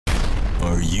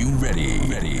Are you ready?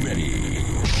 Ready.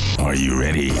 Are you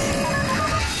ready?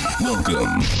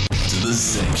 Welcome to the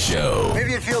Sex Show.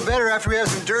 Maybe you'd feel better after we have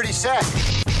some dirty sex.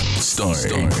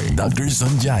 Starring Dr.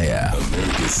 Sanjaya,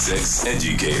 America's sex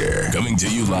educator. Coming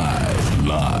to you live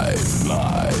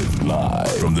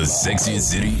from the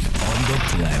sexiest city on the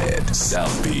planet,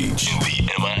 South Beach, in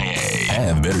the MIA.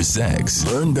 Have better sex.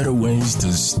 Learn better ways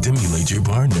to stimulate your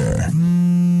partner.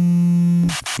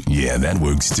 Yeah, that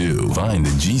works too. Find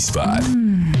the G-spot.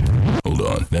 Hold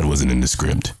on, that wasn't in the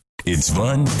script. It's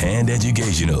fun and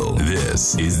educational.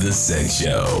 This is the Sex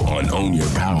Show on Own Your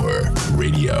Power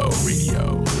Radio.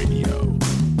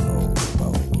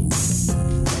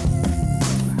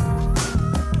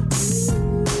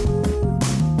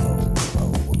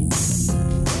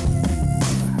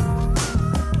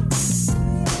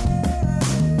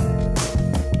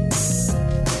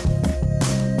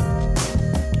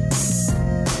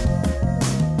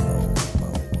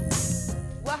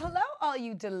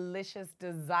 Delicious,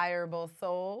 desirable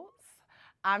souls.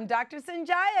 I'm Dr.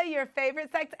 Sanjaya, your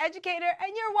favorite sex educator,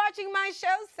 and you're watching my show,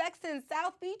 Sex in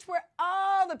South Beach, where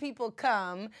all the people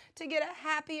come to get a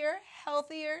happier,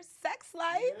 healthier sex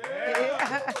life.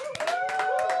 Yeah.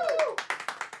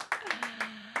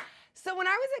 So when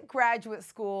I was at graduate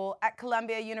school at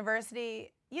Columbia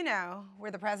University, you know,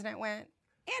 where the president went,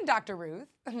 and Dr. Ruth,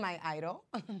 my idol,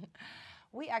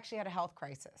 we actually had a health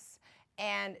crisis.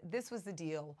 And this was the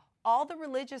deal. All the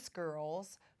religious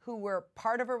girls who were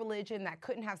part of a religion that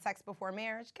couldn't have sex before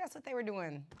marriage, guess what they were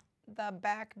doing? The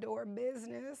backdoor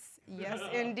business. Yes,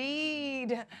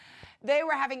 indeed. They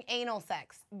were having anal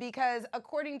sex because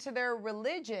according to their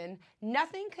religion,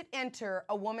 nothing could enter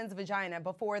a woman's vagina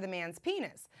before the man's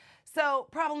penis. So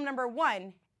problem number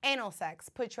one, anal sex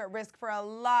puts you at risk for a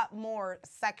lot more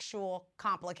sexual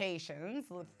complications,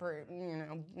 for,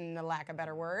 in the lack of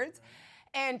better words.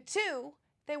 And two,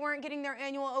 they weren't getting their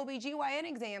annual OBGYN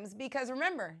exams because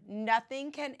remember,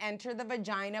 nothing can enter the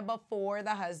vagina before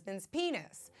the husband's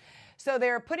penis. So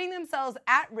they were putting themselves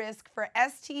at risk for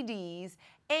STDs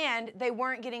and they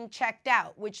weren't getting checked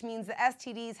out, which means the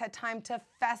STDs had time to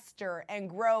fester and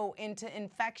grow into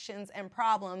infections and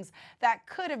problems that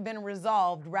could have been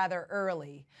resolved rather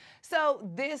early. So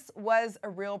this was a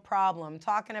real problem.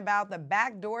 Talking about the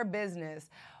backdoor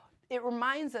business, it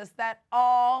reminds us that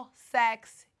all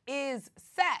sex is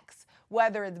sex,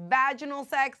 whether it's vaginal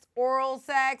sex, oral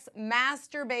sex,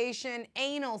 masturbation,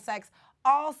 anal sex,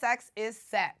 all sex is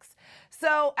sex.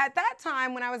 So at that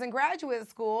time when I was in graduate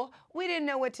school, we didn't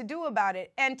know what to do about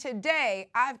it. And today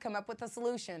I've come up with a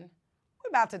solution. We're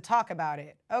about to talk about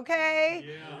it, okay?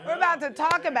 Yeah. We're about to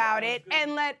talk about it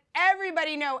and let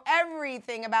everybody know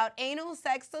everything about anal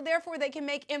sex so therefore they can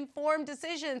make informed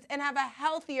decisions and have a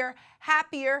healthier,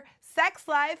 happier sex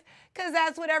life because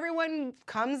that's what everyone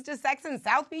comes to Sex in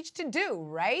South Beach to do,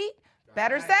 right?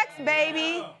 Better sex,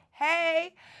 baby.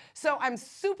 Hey. So I'm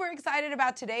super excited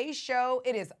about today's show.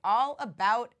 It is all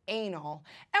about anal.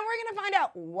 And we're going to find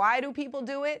out why do people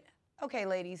do it? Okay,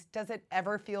 ladies, does it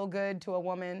ever feel good to a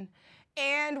woman?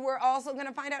 And we're also going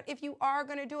to find out if you are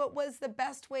going to do it, what's the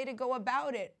best way to go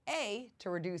about it? A, to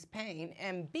reduce pain,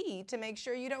 and B, to make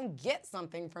sure you don't get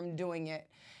something from doing it.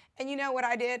 And you know what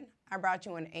I did? I brought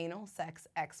you an anal sex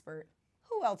expert.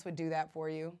 Who else would do that for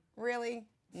you? Really?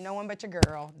 No one but your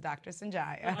girl, Dr.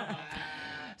 Sanjaya.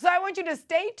 So I want you to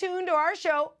stay tuned to our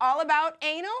show all about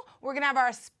anal. We're going to have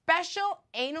our special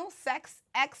anal sex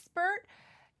expert.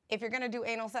 If you're going to do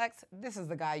anal sex, this is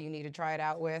the guy you need to try it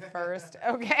out with first,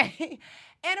 okay?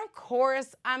 And of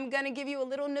course, I'm going to give you a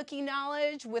little nookie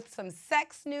knowledge with some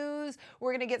sex news.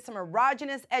 We're going to get some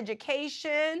erogenous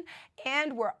education.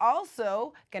 And we're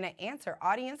also going to answer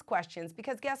audience questions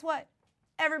because guess what?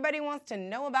 Everybody wants to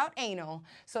know about anal.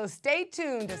 So stay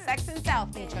tuned to Sex in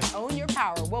South Beach on Own Your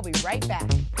Power. We'll be right back.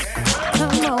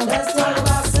 Come on, let's talk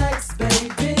about sex,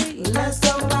 baby. Let's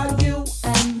talk about you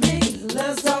and me.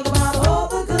 Let's talk about all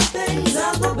the good things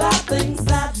and the bad things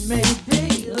that may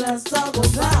be. Let's talk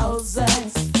about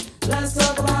sex. Let's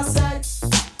talk about sex.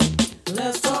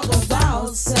 Let's talk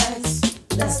about sex.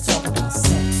 Let's talk about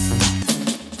sex.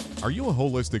 Are you a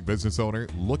holistic business owner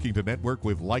looking to network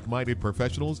with like-minded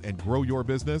professionals and grow your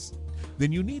business?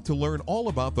 Then you need to learn all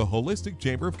about the Holistic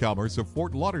Chamber of Commerce of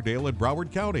Fort Lauderdale and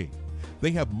Broward County. They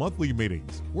have monthly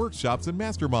meetings, workshops, and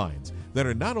masterminds that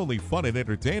are not only fun and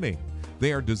entertaining,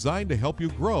 they are designed to help you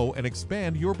grow and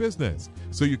expand your business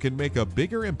so you can make a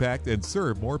bigger impact and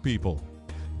serve more people.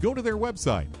 Go to their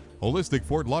website,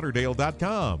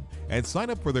 holisticfortlauderdale.com, and sign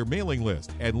up for their mailing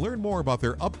list and learn more about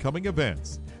their upcoming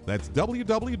events. That's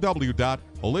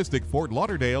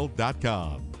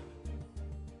www.holisticfortlauderdale.com.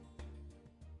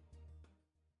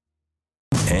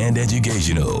 and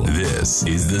educational. This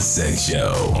is The Sex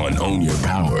Show on Own Your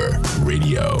Power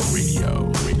Radio.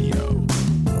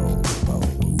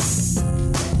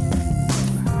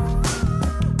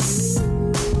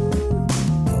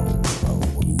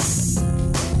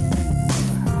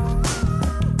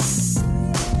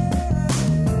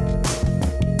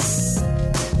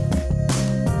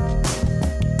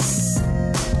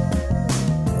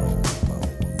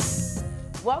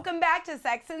 Welcome back to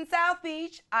Sex in South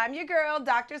Beach. I'm your girl,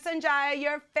 Dr. Sanjaya,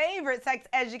 your favorite sex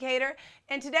educator,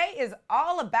 and today is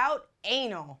all about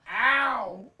anal.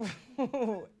 Ow!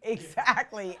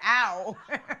 Exactly, ow.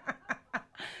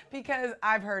 Because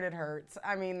I've heard it hurts.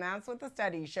 I mean, that's what the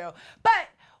studies show. But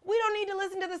we don't need to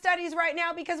listen to the studies right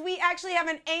now because we actually have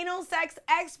an anal sex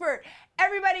expert.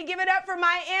 Everybody give it up for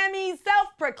Miami's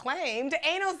self-proclaimed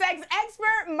anal sex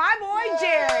expert, my boy,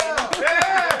 Jared.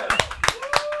 Yeah.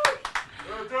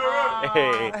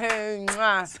 Hey,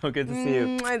 mwah. So good to see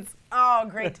you. It's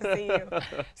great to see you.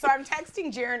 So I'm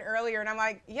texting Jaren earlier, and I'm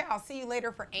like, yeah, I'll see you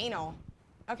later for anal.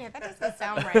 Okay, that doesn't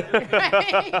sound right.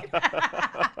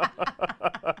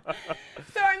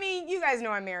 So, I mean, you guys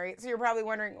know I'm married, so you're probably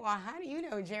wondering, well, how do you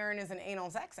know Jaren is an anal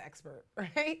sex expert,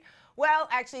 right? Well,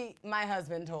 actually, my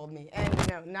husband told me, and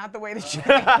no, not the way that you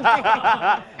think.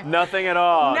 Nothing at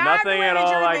all. Nothing at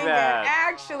all like that.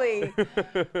 Actually,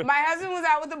 my husband was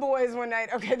out with the boys one night.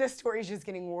 Okay, this story's just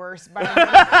getting worse. But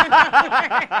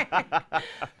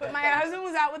my husband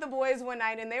was out with the boys one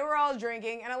night, and they were all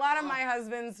drinking. And a lot of my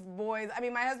husband's boys, I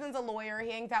mean, my husband's a lawyer.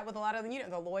 He hangs out with a lot of,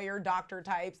 the lawyer, doctor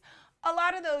types. A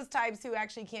lot of those types who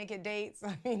actually can't get dates.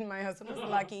 I mean, my husband was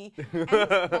lucky, and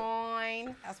it's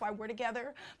fine. That's why we're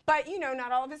together. But,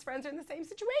 not all of his friends are in the same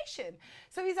situation.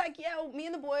 So he's like, me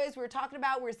and the boys, we're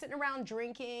sitting around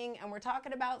drinking, and we're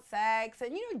talking about sex.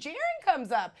 And, Jaren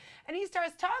comes up, and he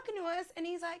starts talking to us, and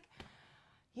he's like,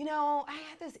 I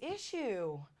had this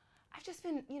issue. I've just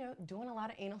been, doing a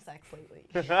lot of anal sex lately.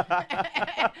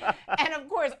 And, of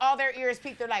course, all their ears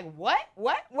peak. They're like, what?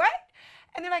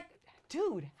 And they're like,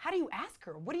 dude, how do you ask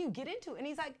her? What do you get into? And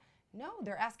he's like, no,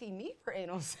 they're asking me for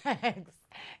anal sex.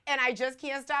 And I just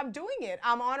can't stop doing it.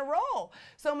 I'm on a roll.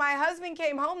 So my husband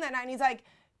came home that night and he's like,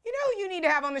 who you need to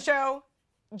have on the show?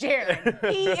 Jared.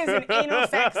 He is an anal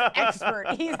sex expert.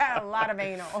 He's had a lot of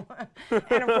anal.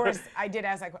 And of course, I did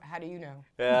ask, how do you know?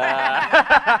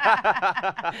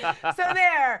 So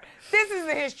there. This is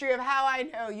the history of how I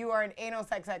know you are an anal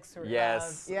sex expert.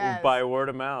 Yes. Yes. By word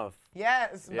of mouth.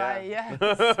 Yes, Yeah.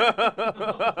 Because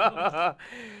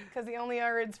the only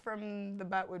words from the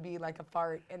butt would be like a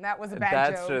fart, and that was a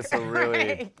bad joke. That's just a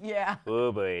really. Yeah.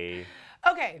 Oh boy.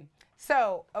 Okay,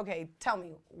 so tell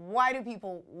me, why do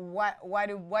people why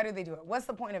do they do it? What's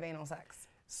the point of anal sex?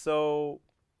 So,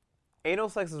 anal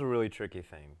sex is a really tricky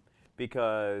thing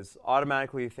because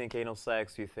automatically you think anal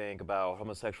sex, you think about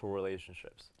homosexual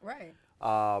relationships. Right.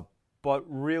 But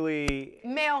really,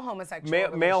 male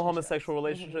homosexual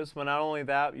relationships, but not only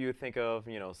that, you think of,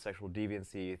 sexual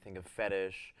deviancy, you think of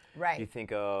fetish, right. You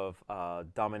think of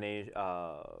domination,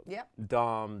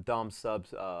 dom sub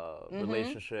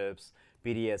relationships,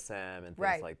 BDSM and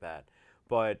things like that.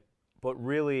 But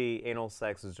really, anal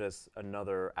sex is just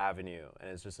another avenue,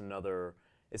 and it's just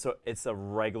it's a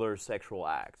regular sexual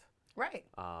act. Right.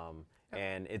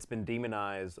 And it's been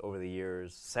demonized over the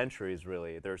years, centuries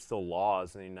really. There are still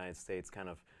laws in the United States kind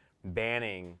of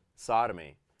banning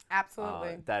sodomy.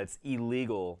 Absolutely. That it's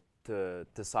illegal to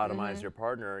sodomize your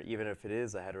partner, even if it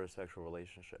is a heterosexual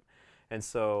relationship. And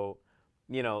so,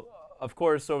 of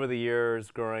course, over the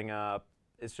years growing up,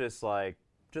 it's just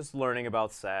learning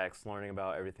about sex, learning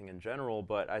about everything in general.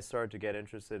 But I started to get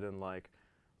interested in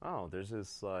there's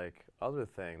this other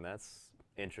thing that's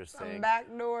interesting. Some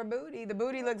backdoor booty. The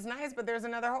booty looks nice, but there's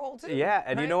another hole too. Yeah,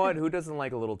 and right? You know what? Who doesn't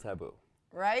like a little taboo?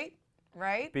 Right.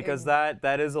 Because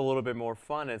that is a little bit more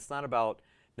fun. It's not about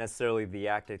necessarily the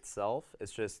act itself.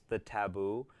 It's just the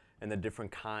taboo and the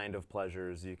different kind of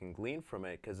pleasures you can glean from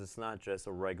it, because it's not just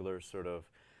a regular sort of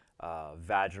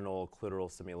vaginal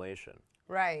clitoral stimulation.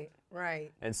 Right.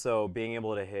 And so being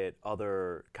able to hit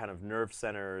other kind of nerve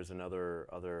centers and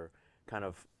other kind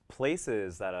of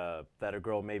places that a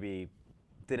girl maybe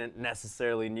didn't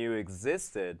necessarily knew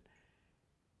existed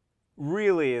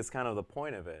really is kind of the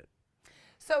point of it.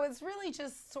 So it's really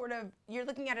just sort of, you're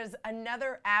looking at it as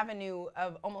another avenue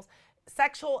of almost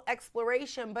sexual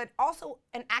exploration, but also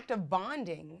an act of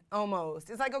bonding almost.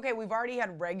 It's like, okay, we've already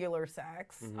had regular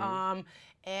sex,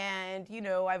 and,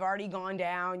 I've already gone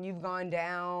down, you've gone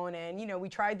down, and, we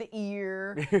tried the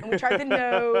ear, and we tried the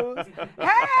nose.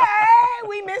 Hey,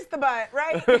 we missed the butt,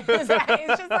 right?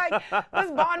 It's just like,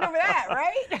 let's bond over that,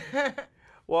 right?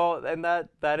 Well, and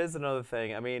that is another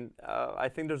thing. I mean, I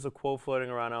think there's a quote floating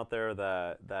around out there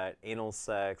that anal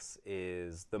sex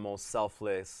is the most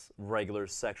selfless, regular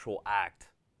sexual act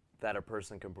that a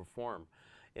person can perform,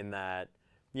 in that,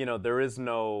 you know, there is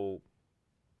no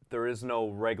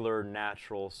regular,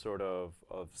 natural sort of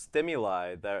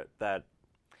stimuli that.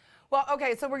 Well,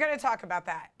 okay, so we're going to talk about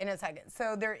that in a second.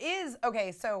 So there is,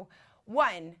 okay, so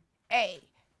one,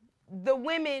 the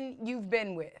women you've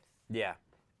been with, Yeah.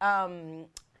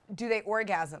 do they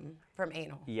orgasm from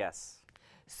anal? Yes.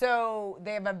 So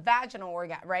they have a vaginal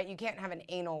orgasm, right? You can't have an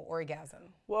anal orgasm.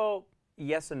 Well,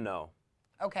 yes and no.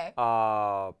 Okay.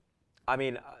 I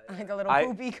mean, Like a little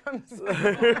poopy comes.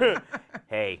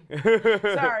 hey.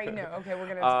 Sorry, no. Okay, we're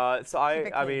gonna. So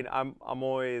I mean, I'm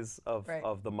always of Right.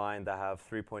 the mind that have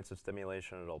 3 points of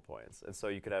stimulation at all points, and so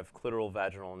you could have clitoral,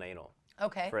 vaginal, and anal.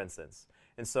 Okay. For instance,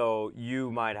 and so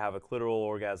you might have a clitoral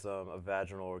orgasm, a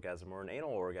vaginal orgasm, or an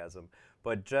anal orgasm,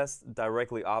 but just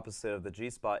directly opposite of the G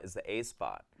spot is the A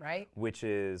spot, Right. which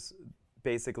is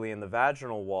basically in the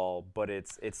vaginal wall, but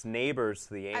it's neighbors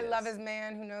to the anus. I love his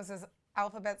man who knows his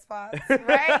alphabet spots,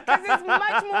 right? Because it's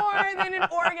much more than an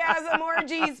orgasm or a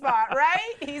G spot,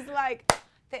 right? He's like,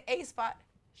 the A spot,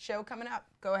 show coming up.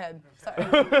 Go ahead. Sorry.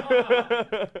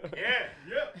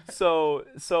 So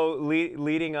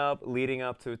leading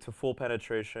up to full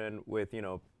penetration with, you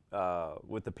know,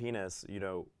 with the penis, you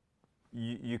know,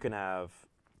 you can have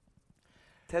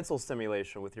tensile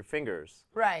stimulation with your fingers,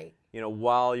 Right. you know,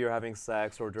 while you're having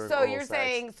sex or during So oral you're sex.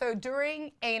 saying, so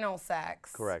during anal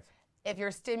sex. Correct. If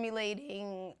you're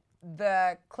stimulating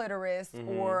the clitoris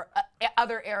or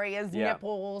other areas, Yeah.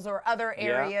 nipples or other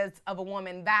areas of a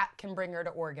woman, that can bring her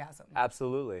to orgasm.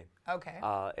 Absolutely. Okay.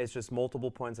 It's just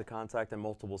multiple points of contact and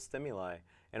multiple stimuli,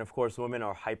 and of course, women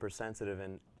are hypersensitive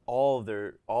in all of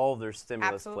their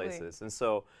stimulus Absolutely. places, and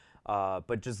so,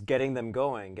 but just getting them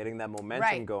going, getting that momentum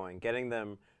Right. going, getting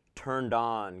them turned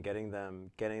on, getting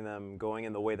them going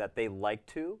in the way that they like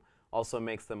to, also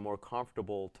makes them more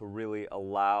comfortable to really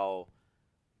allow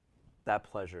that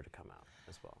pleasure to come out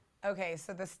as well. Okay,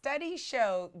 so the studies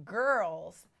show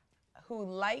girls who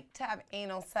like to have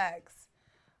anal sex,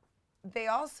 they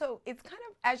also, it's kind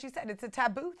of, as you said, it's a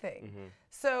taboo thing.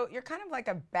 So you're kind of like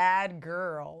a bad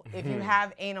girl if you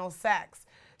have anal sex.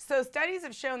 So studies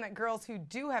have shown that girls who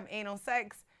do have anal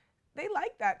sex, they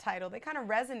like that title. They kind of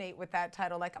resonate with that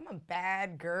title. Like, I'm a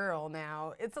bad girl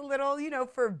now. It's a little, you know,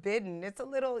 forbidden. It's a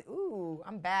little, ooh,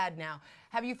 I'm bad now.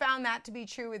 Have you found that to be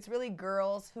true? It's really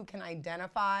girls who can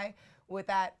identify with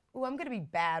that, ooh, I'm going to be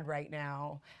bad right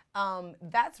now.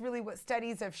 That's really what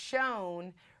studies have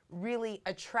shown really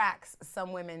attracts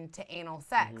some women to anal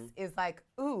sex. Is like,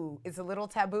 ooh, it's a little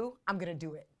taboo. I'm going to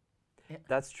do it.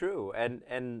 That's true,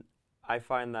 and I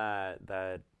find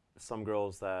that some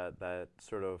girls that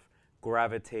sort of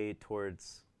gravitate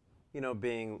towards, you know,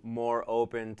 being more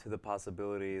open to the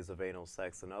possibilities of anal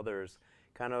sex than others,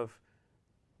 kind of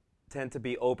tend to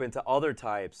be open to other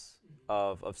types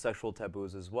of sexual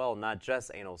taboos as well, not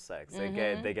just anal sex. They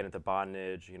get into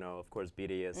bondage, you know, of course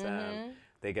BDSM.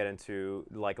 They get into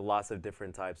like lots of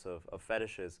different types of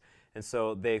fetishes, and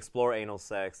so they explore anal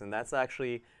sex, and that's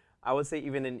actually, I would say,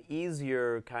 even an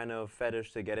easier kind of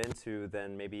fetish to get into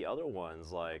than maybe other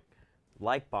ones like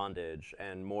bondage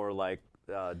and more like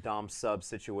dom sub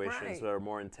situations Right. that are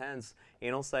more intense.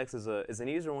 Anal sex is an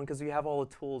easier one because you have all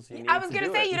the tools you need. I was to gonna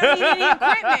do say it. you don't need any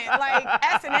equipment like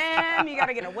S&M. You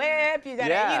gotta get a whip. You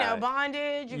gotta, you know,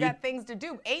 bondage. You got things to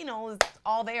do. Anal is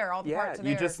all there. All the parts are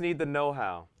there. You just need the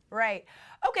know-how. Right.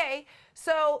 Okay.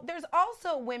 So there's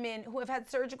also women who have had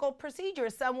surgical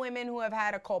procedures. Some women who have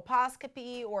had a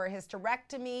colposcopy or a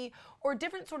hysterectomy or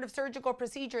different sort of surgical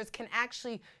procedures can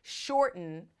actually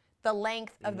shorten the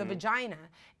length of the vagina.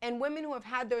 And women who have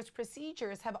had those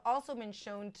procedures have also been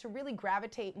shown to really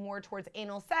gravitate more towards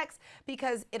anal sex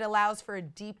because it allows for a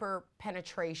deeper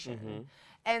penetration.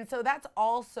 And so that's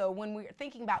also when we're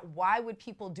thinking about why would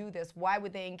people do this, why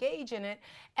would they engage in it,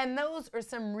 and those are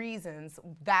some reasons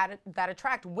that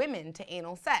attract women to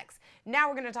anal sex. Now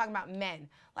we're gonna talk about men.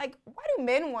 Like, why do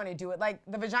men wanna do it? Like,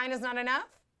 the vagina's not enough?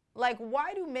 Like,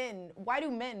 why do men,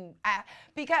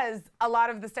 because a lot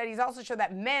of the studies also show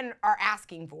that men are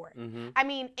asking for it. I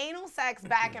mean, anal sex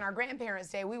back in our grandparents'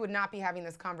 day, we would not be having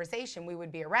this conversation. We would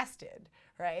be arrested,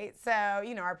 right? So,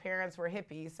 you know, our parents were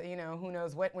hippies, so, you know, who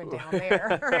knows what went down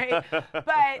there, right?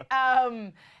 But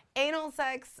anal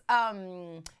sex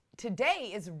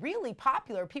today is really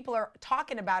popular. People are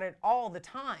talking about it all the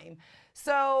time.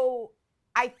 So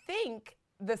I think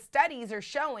the studies are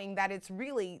showing that it's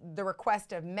really the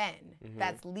request of men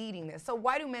that's leading this. So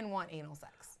why do men want anal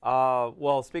sex?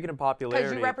 Well, speaking of popularity,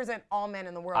 Because you represent all men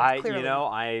in the world. Clearly,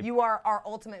 you are our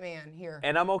ultimate man here.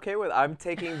 And I'm okay with it. I'm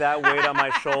taking that weight on my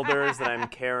shoulders and I'm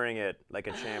carrying it like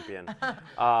a champion.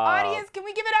 Audience, can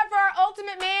we give it up for our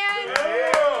ultimate man?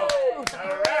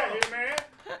 All right, man.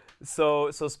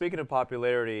 So speaking of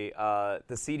popularity,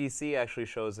 the CDC actually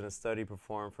shows in a study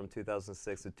performed from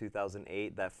 2006 to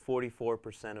 2008 that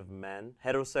 44% of men,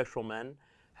 heterosexual men,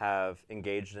 have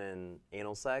engaged in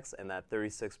anal sex, and that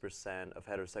 36% of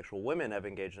heterosexual women have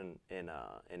engaged in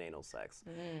anal sex.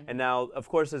 And now, of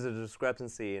course, there's a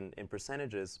discrepancy in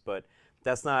percentages, but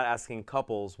that's not asking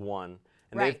couples, one.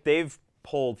 And they've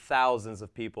polled thousands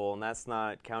of people, and that's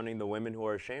not counting the women who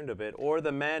are ashamed of it, or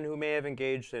the men who may have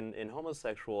engaged in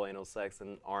homosexual anal sex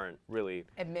and aren't really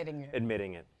admitting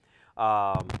it.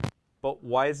 But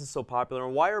why is it so popular?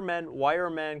 And why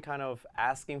are men kind of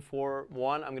asking for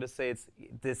one? I'm gonna say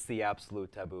this the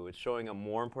absolute taboo. It's showing up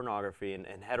more in pornography and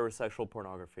heterosexual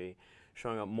pornography,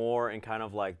 showing up more in kind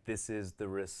of like this is the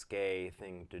risque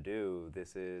thing to do.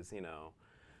 This is,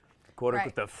 quote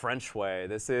unquote the French way.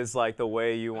 This is like the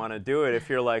way you want to do it if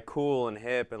you're like cool and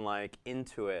hip and like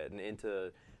into it and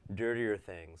into dirtier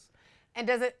things. And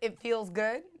does it feels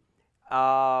good?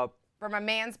 From a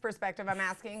man's perspective, I'm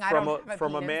asking. I don't have a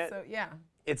from penis, a man, so yeah.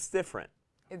 It's different.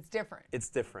 It's different. It's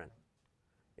different.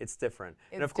 It's different.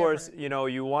 And of course, you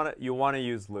want to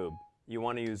use lube. You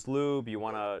want to use lube. You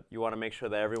want to make sure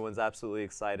that everyone's absolutely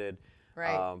excited.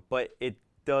 Right. But it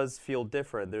does feel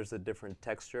different. There's a different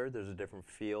texture. There's a different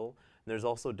feel. And there's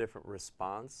also a different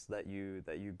response that you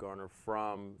garner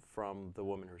from the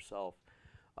woman herself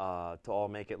to all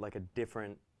make it like a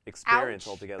different experience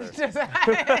altogether.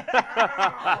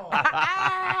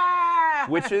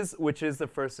 which is the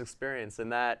first experience,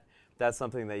 and that's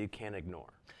something that you can't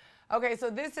ignore. Okay, so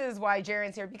this is why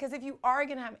Jaren's here, because if you are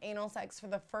going to have anal sex for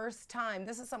the first time,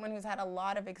 this is someone who's had a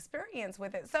lot of experience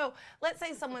with it. So let's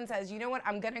say someone says, you know what,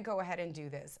 I'm going to go ahead and do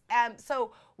this.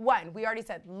 So one, we already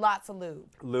said lots of lube.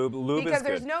 Lube because is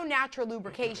there's good. no natural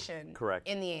lubrication Correct.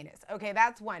 in the anus. Okay,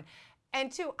 that's one. And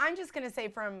two, I'm just going to say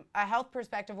from a health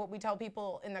perspective, what we tell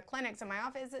people in the clinics in my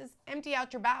office is empty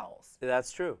out your bowels.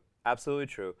 That's true. Absolutely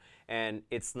true. And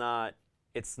it's not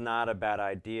a bad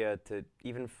idea to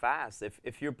even fast.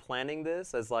 If you're planning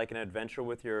this as like an adventure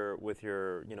with your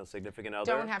significant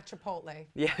other. Don't have Chipotle.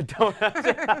 Yeah, don't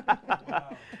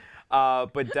have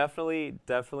but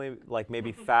definitely like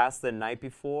maybe fast the night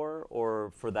before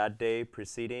or for that day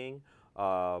preceding.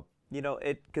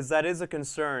 Because that is a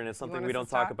concern. It's something we don't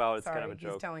talk about. It's kind of a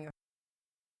joke. He's telling us.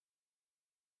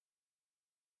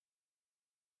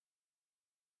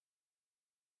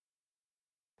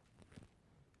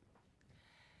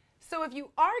 So if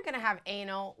you are going to have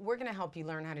anal, we're going to help you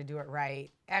learn how to do it right.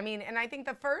 I mean, and I think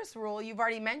the first rule you've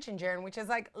already mentioned, Jaren, which is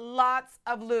like lots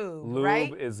of lube,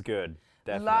 right? Lube is good,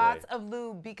 definitely. Lots of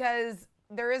lube, because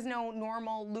there is no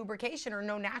normal lubrication or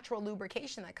no natural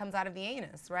lubrication that comes out of the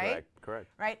anus, right? Correct.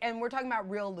 Right, and we're talking about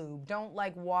real lube. Don't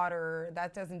like water.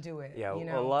 That doesn't do it. Yeah,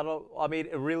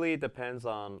 it really depends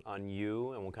on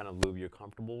you and what kind of lube you're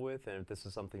comfortable with. And if this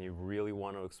is something you really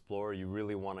want to explore, you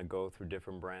really want to go through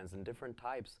different brands and different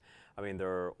types. I mean, there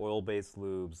are oil-based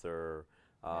lubes, there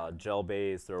are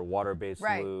gel-based, there are water-based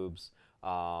lubes.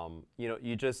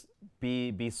 You just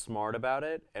be smart about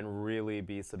it and really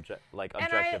be objective about it.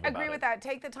 And I agree with that.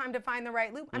 Take the time to find the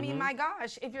right lube. I mean, my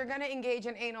gosh, if you're going to engage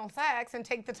in anal sex and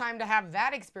take the time to have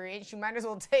that experience, you might as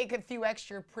well take a few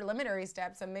extra preliminary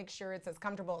steps and make sure it's as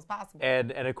comfortable as possible.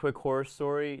 And a quick horror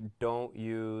story, don't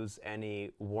use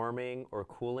any warming or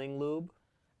cooling lube.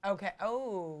 Okay.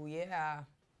 Oh, yeah.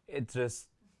 It just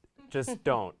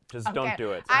don't. Don't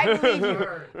do it. I believe you.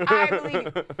 I believe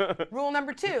you. Rule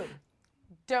number 2.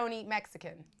 Don't eat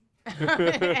Mexican.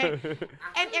 and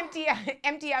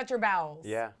empty out your bowels.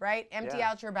 Yeah. Right? Empty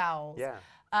out your bowels. Yeah.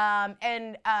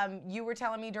 You were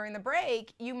telling me during the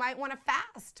break, you might want to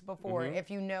fast before if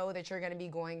you know that you're going to be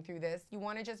going through this. You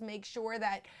want to just make sure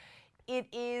that it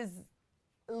is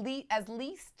as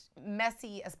least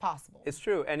messy as possible. It's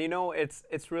true. And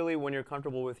it's really when you're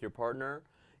comfortable with your partner,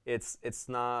 it's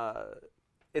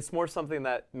more something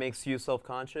that makes you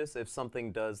self-conscious if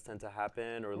something does tend to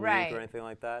happen or leak or anything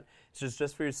like that. It's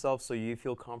just for yourself, so you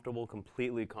feel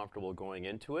completely comfortable going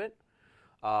into it.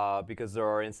 because there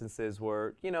are instances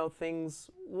where, things,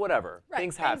 whatever, Right,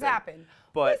 things happen. Things happen.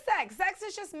 But with sex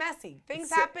is just messy.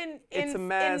 Things happen it's a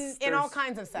mess. in all There's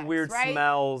kinds of sex, weird right?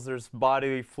 smells. There's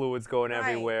bodily fluids going Right.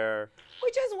 everywhere.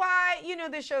 Which is why,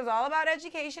 this show's all about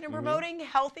education and promoting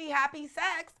healthy, happy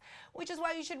sex, which is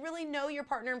why you should really know your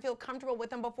partner and feel comfortable with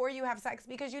them before you have sex,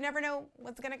 because you never know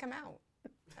what's going to come out.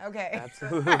 Okay.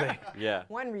 Absolutely. Yeah.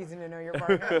 One reason to know your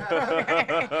partner.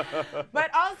 Okay.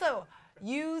 But also,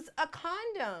 use a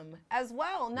condom as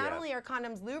well. Not only are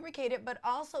condoms lubricated, but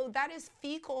also that is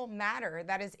fecal matter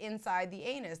that is inside the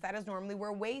anus. That is normally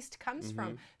where waste comes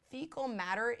from. Fecal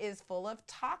matter is full of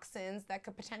toxins that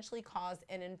could potentially cause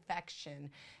an infection.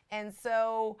 And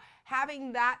so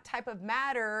having that type of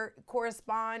matter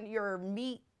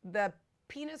the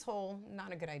penis hole,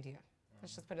 not a good idea.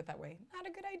 Let's just put it that way. Not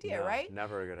a good idea, No, right?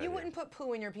 never a good idea. You wouldn't put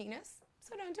poo in your penis,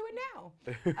 so don't do it now.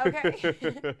 Okay?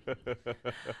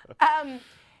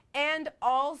 And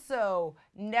also,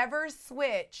 never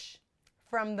switch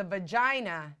from the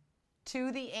vagina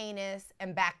to the anus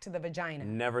and back to the vagina.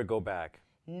 Never go back.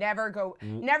 Never go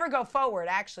forward,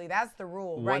 actually. That's the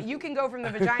rule, right? You can go from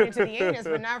the vagina to the anus,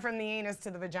 but not from the anus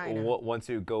to the vagina. Once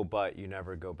you go butt, you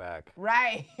never go back.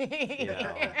 Right. You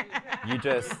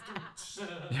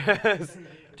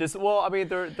well, I mean,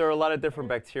 there are a lot of different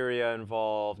bacteria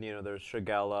involved. There's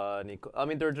Shigella,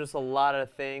 there are just a lot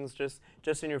of things just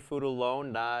in your food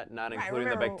alone, not including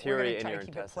the bacteria in your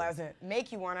intestines. Keep it pleasant,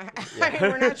 make you want to.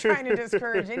 We're not trying to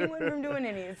discourage anyone from doing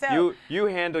any. So you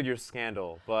handle your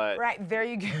scandal, but right there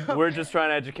you go. We're just trying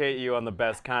to educate you on the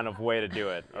best kind of way to do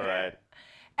it. All right.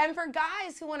 And for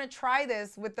guys who want to try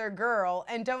this with their girl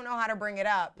and don't know how to bring it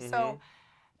up, so.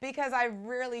 Because I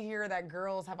really hear that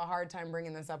girls have a hard time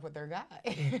bringing this up with their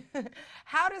guy.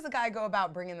 How does a guy go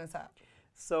about bringing this up?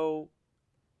 So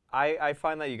I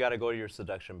find that you got to go to your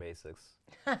seduction basics.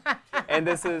 And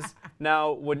this is,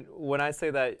 now, when I say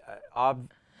that,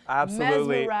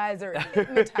 absolutely. Mesmerizer,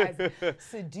 hypnotizer,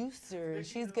 seducer,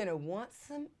 she's going to want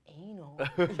some anal.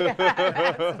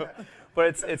 But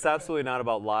it's absolutely not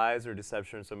about lies or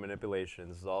deceptions or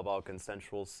manipulations. It's all about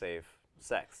consensual, safe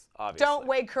sex, obviously. Don't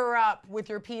wake her up with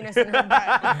your penis in her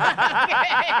butt.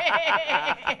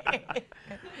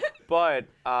 But,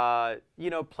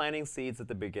 planting seeds at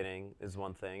the beginning is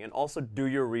one thing. And also do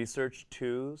your research,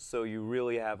 too, so you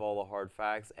really have all the hard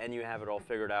facts and you have it all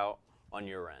figured out on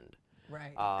your end.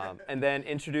 Right. And then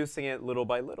introducing it little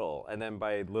by little. And then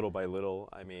by little,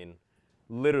 I mean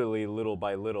literally little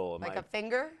by little. Like a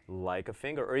finger? Like a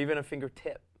finger, or even a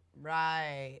fingertip.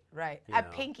 Right. A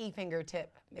pinky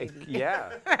fingertip, maybe.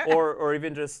 Yeah. or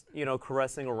even just,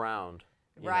 caressing around.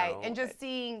 Right. And just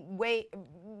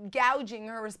gauging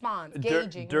her response,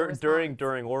 gauging her response.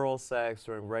 During oral sex,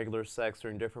 during regular sex,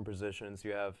 during different positions,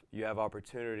 you have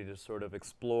opportunity to sort of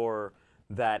explore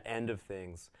that end of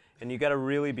things. And you got to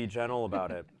really be gentle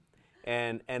about it.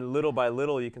 And little by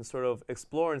little, you can sort of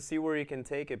explore and see where you can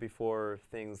take it before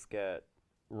things get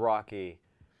rocky.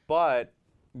 But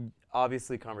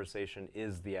obviously, conversation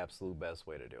is the absolute best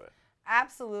way to do it.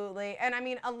 Absolutely. And I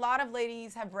mean, a lot of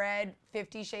ladies have read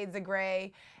 50 Shades of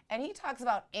Grey, and he talks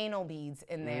about anal beads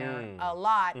in there a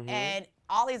lot. And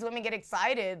all these women get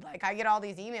excited. Like, I get all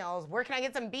these emails, where can I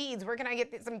get some beads? Where can I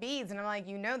get some beads? And I'm like,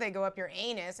 they go up your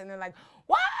anus. And they're like,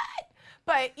 what?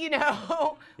 But,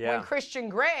 when Christian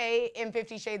Grey in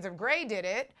 50 Shades of Grey did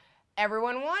it,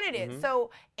 everyone wanted it.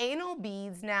 So anal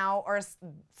beads now are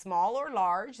small or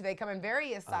large. They come in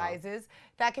various sizes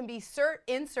that can be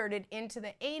inserted into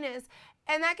the anus,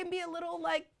 and that can be a little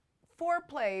like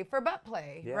foreplay for butt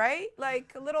play, right?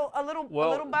 Like a little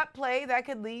butt play that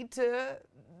could lead to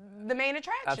the main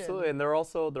attraction. Absolutely, and they're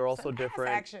also different.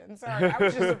 Action. Sorry, I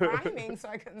was just rhyming, so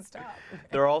I couldn't stop.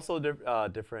 There are also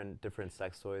different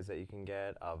sex toys that you can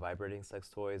get, vibrating sex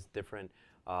toys, different.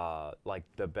 Like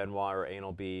the Benoit or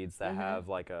anal beads that have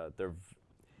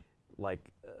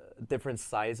different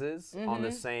sizes on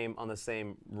the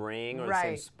same ring or the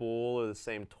same spool or the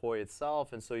same toy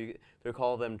itself, and so they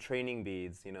call them training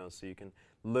beads. So you can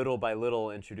little by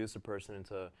little introduce a person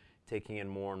into taking in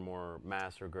more and more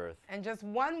mass or girth. And just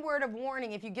one word of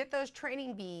warning: if you get those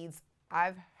training beads,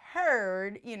 I've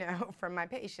heard, from my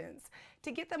patients,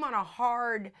 to get them on a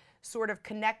hard sort of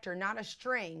connector, not a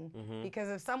string, because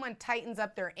if someone tightens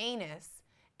up their anus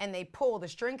and they pull, the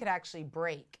string could actually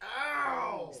break.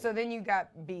 Ow! So then you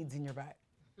got beads in your butt.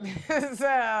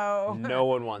 So No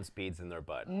one wants beads in their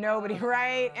butt. nobody,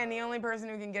 right? And the only person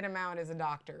who can get them out is a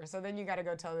doctor. So then you got to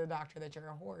go tell the doctor that you're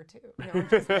a whore too. No, I'm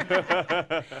just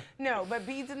no, but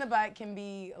beads in the butt can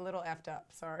be a little effed up.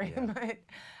 Sorry, but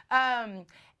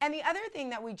and the other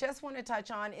thing that we just want to touch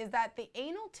on is that the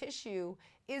anal tissue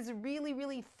is really,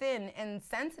 really thin and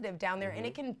sensitive down there, and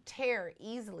it can tear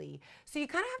easily. So you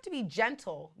kind of have to be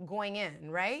gentle going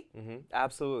in, right?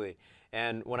 Absolutely.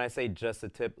 And when I say just a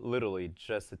tip, literally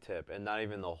just a tip, and not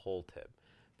even the whole tip,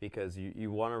 because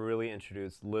you want to really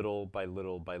introduce little by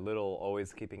little by little,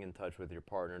 always keeping in touch with your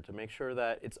partner to make sure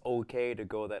that it's okay to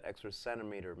go that extra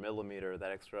centimeter, millimeter,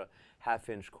 that extra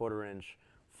half-inch, quarter-inch,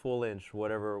 full-inch,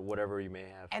 whatever you may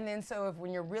have. And then so if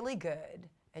when you're really good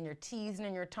and you're teasing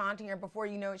and you're taunting her, before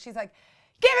you know it, she's like,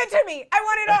 give it to me, I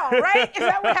want it all, right? Is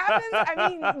that what happens? I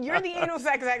mean, you're the anal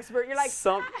sex expert. You're like,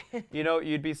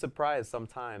 you'd be surprised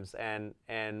sometimes, and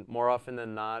more often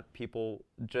than not, people,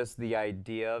 just the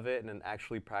idea of it and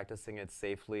actually practicing it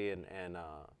safely and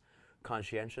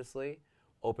conscientiously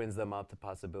opens them up to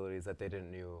possibilities that they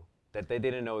didn't know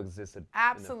existed.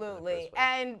 absolutely. In the first place.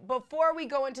 And before we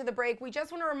go into the break, we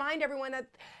just want to remind everyone that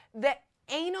the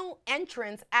anal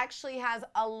entrance actually has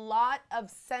a lot of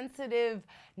sensitive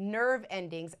nerve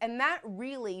endings, and that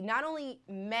really, not only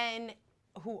men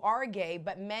who are gay,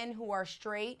 but men who are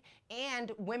straight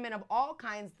and women of all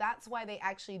kinds, that's why they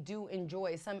actually do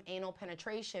enjoy some anal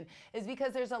penetration, is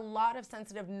because there's a lot of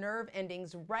sensitive nerve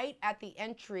endings right at the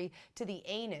entry to the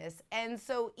anus. And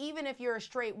so even if you're a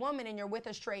straight woman and you're with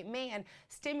a straight man,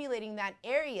 stimulating that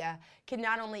area can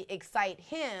not only excite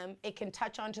him, it can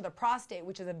touch onto the prostate,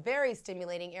 which is a very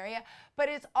stimulating area, but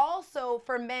it's also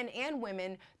for men and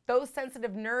women, those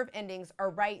sensitive nerve endings are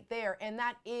right there, and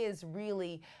that is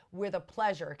really where the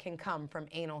pleasure can come from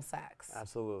anal sex.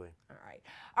 Absolutely.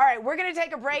 All right, we're gonna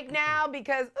take a break now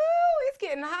because, ooh, it's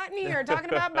getting hot in here talking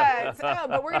about butts. Oh,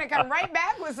 but we're gonna come right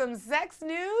back with some sex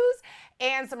news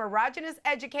and some erogenous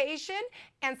education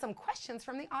and some questions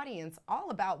from the audience, all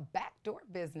about backdoor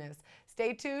business.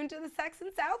 Stay tuned to the Sex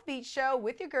and South Beach show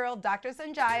with your girl, Dr.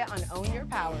 Sanjaya, on Own Your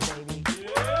Power, baby. Come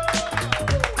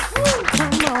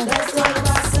on, let's talk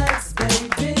about sex,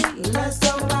 baby. Let's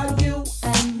talk about you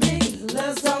and me.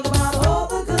 Let's talk about all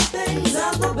the good things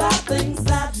and the bad things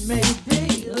that may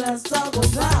be. Let's talk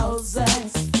about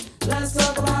sex. Let's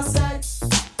talk about sex.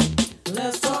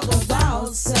 Let's talk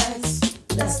about sex.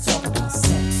 Let's talk about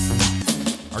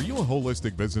sex. Are you a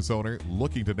holistic business owner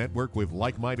looking to network with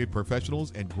like-minded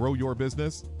professionals and grow your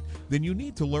business? Then you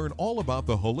need to learn all about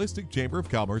the Holistic Chamber of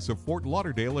Commerce of Fort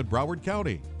Lauderdale and Broward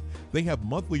County. They have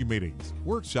monthly meetings,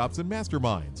 workshops, and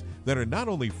masterminds that are not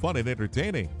only fun and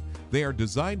entertaining, they are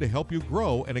designed to help you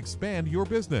grow and expand your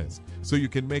business so you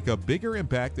can make a bigger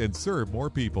impact and serve more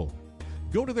people.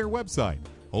 Go to their website,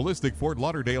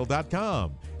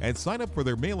 holisticfortlauderdale.com, and sign up for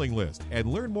their mailing list and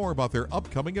learn more about their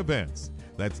upcoming events.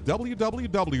 That's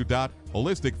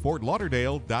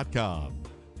www.holisticfortlauderdale.com.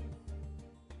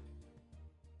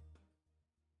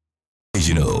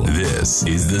 This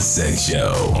is the Sex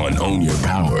Show on Own Your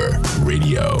Power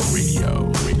Radio.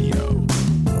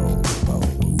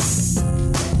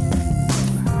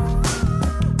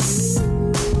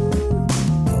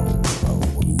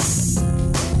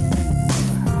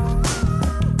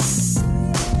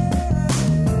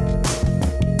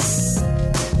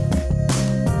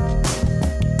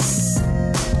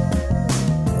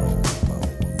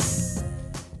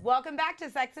 Welcome back to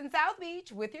Sex in South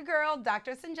Beach with your girl,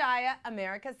 Dr. Sanjaya,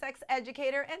 America's sex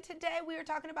educator. And today we are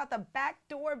talking about the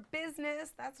backdoor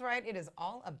business. That's right, it is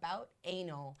all about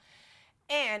anal.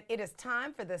 And it is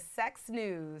time for the sex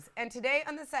news. And today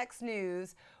on the sex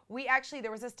news,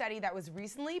 there was a study that was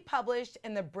recently published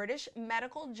in the British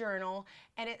Medical Journal,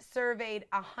 and it surveyed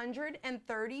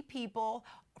 130 people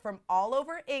from all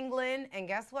over England. And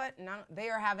guess what? They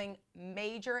are having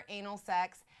major anal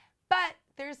sex. But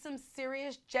there's some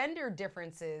serious gender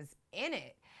differences in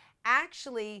it.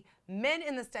 Actually, men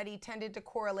in the study tended to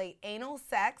correlate anal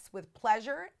sex with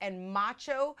pleasure and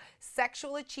macho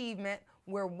sexual achievement,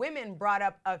 where women brought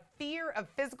up a fear of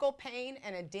physical pain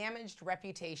and a damaged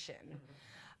reputation.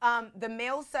 The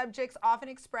male subjects often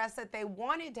expressed that they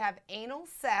wanted to have anal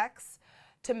sex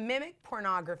to mimic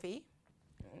pornography,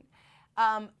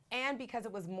 and because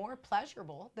it was more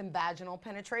pleasurable than vaginal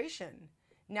penetration.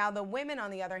 Now, the women,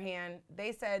 on the other hand,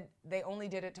 they said they only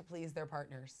did it to please their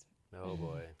partners. Oh,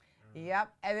 boy.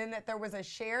 Yep. And then that there was a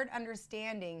shared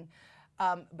understanding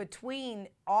between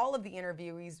all of the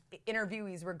interviewees,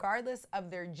 regardless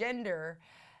of their gender,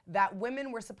 that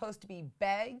women were supposed to be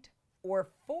begged or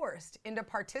forced into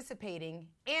participating,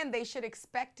 and they should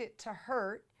expect it to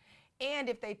hurt, And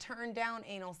if they turned down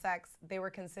anal sex, they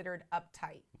were considered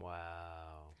uptight.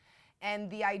 Wow. And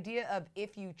the idea of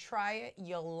if you try it,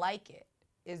 you'll like it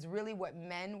is really what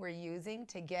men were using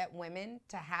to get women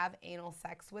to have anal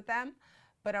sex with them.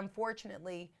 But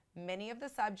unfortunately, many of the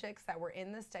subjects that were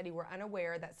in the study were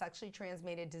unaware that sexually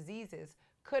transmitted diseases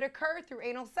could occur through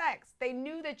anal sex. They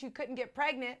knew that you couldn't get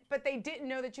pregnant, but they didn't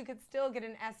know that you could still get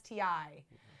an STI.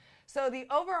 So the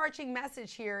overarching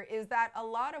message here is that a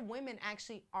lot of women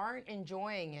actually aren't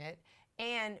enjoying it,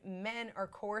 and men are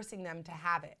coercing them to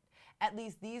have it. At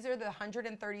least these are the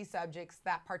 130 subjects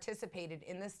that participated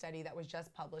in this study that was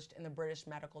just published in the British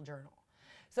Medical Journal.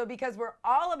 So because we're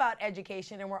all about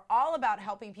education and we're all about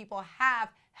helping people have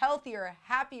healthier,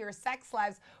 happier sex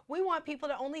lives, we want people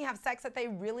to only have sex that they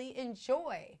really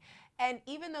enjoy. And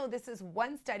even though this is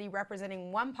one study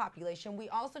representing one population, we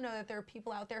also know that there are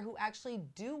people out there who actually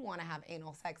do want to have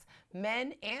anal sex.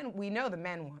 Men, and we know the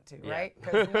men want to, right?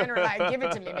 Because men are like, give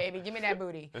it to me, baby, give me that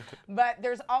booty. But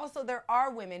there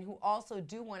are women who also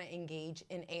do want to engage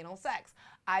in anal sex.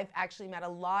 I've actually met a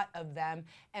lot of them,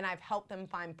 and I've helped them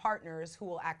find partners who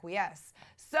will acquiesce.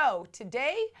 So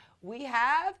today we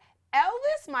have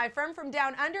Elvis, my friend from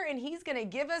down under, and he's going to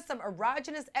give us some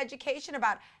erogenous education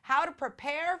about how to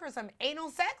prepare for some anal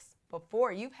sex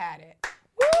before you've had it.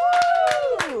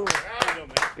 Woo!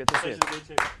 Good to see you.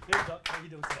 Hey, Doc, how you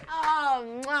doing today?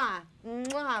 Oh,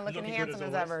 mwah, looking Looking handsome good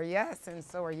as as ever. Yes, and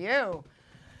so are you.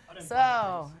 I don't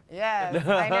So, yes,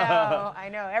 I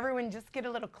know. Everyone just get a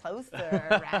little closer,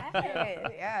 right?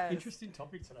 Yes. Interesting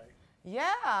topic today.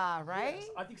 Yeah, right? Yes,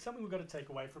 I think something we've got to take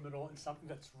away from it all, and something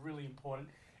that's really important,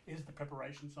 is the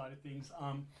preparation side of things.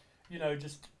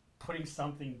 Just putting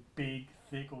something big,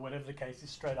 thick, or whatever the case is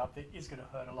straight up there is going to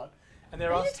hurt a lot. And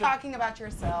there Are you still- talking about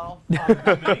yourself?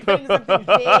 Putting something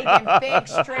big and thick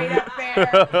straight up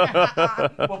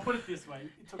there. Well, put it this way: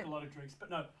 it took a lot of drinks, but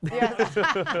no. Yes.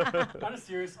 On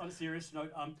a serious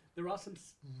note, there are some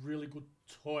really good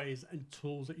toys and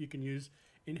tools that you can use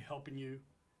in helping you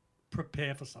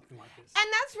prepare for something like this. And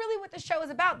that's really what the show is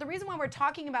about. The reason why we're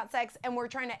talking about sex and we're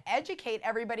trying to educate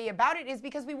everybody about it is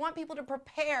because we want people to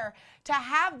prepare to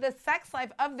have the sex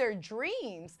life of their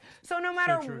dreams. So no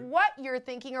matter what you're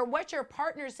thinking or what your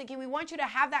partner's thinking, we want you to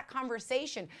have that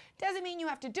conversation. Doesn't mean you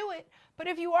have to do it, but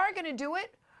if you are going to do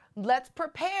it, let's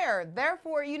prepare.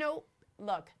 Therefore,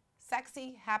 look,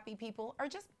 sexy, happy people are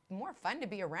just more fun to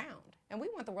be around. And we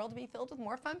want the world to be filled with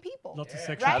more fun people. Lots of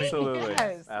sexual right? people. Absolutely.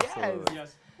 Yes, Absolutely.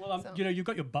 Yes. Well, So- you've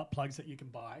got your butt plugs that you can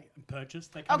buy and purchase.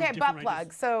 They come in Okay, different butt ranges.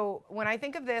 plugs. So when I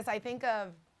think of this, I think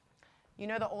of,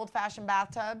 the old-fashioned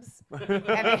bathtubs? And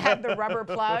they had the rubber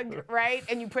plug, right?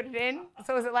 And you put it in.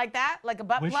 So is it like that? Like a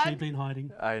butt Where's plug? she been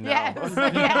hiding? I know. Yes.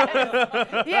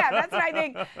 Yes. Yeah, that's what I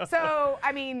think. So,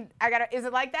 is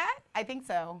it like that? I think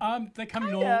so. They come in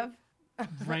Kind all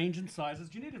of. range and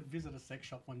sizes. You need to visit a sex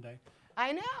shop one day.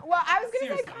 I know. Well, I was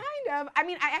going to say Seriously. kind of. I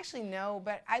mean, I actually know,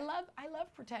 but I love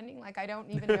pretending like I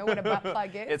don't even know what a butt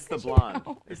plug is. It's the 'cause, blonde.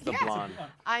 know. It's the Yes. blonde.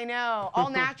 I know. All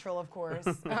natural, of course.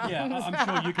 Yeah,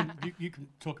 I'm sure you can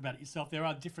talk about it yourself. There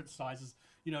are different sizes.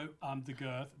 The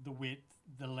girth, the width,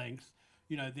 the length.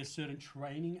 There's certain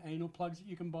training anal plugs that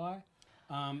you can buy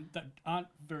that aren't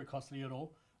very costly at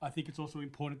all. I think it's also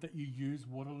important that you use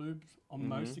water lubes on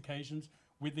most occasions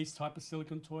with these type of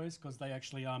silicone toys, because they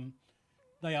actually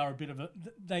they are a bit of a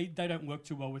they don't work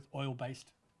too well with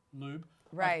oil-based lube.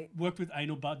 Right. I've worked with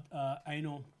anal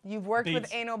You've worked with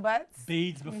beads. anal butts?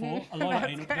 beads before. A lot of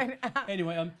anal. good.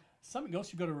 Anyway, something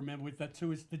else you've got to remember with that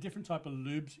too is the different type of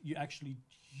lubes you actually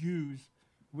use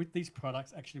with these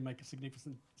products actually make a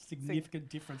significant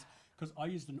difference. Because I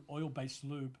used an oil-based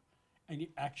lube, and it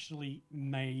actually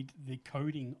made the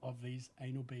coating of these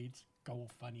anal beads go all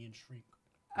funny and shrink.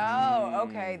 Oh,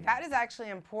 okay. That is actually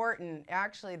important.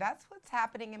 Actually, that's what's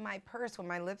happening in my purse when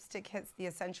my lipstick hits the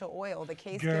essential oil. The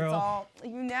case gets Girl. all,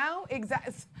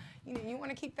 exactly. You want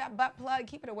to keep that butt plug,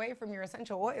 keep it away from your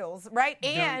essential oils, right?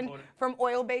 And important. from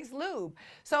oil-based lube.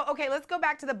 So, okay, let's go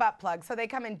back to the butt plug. So they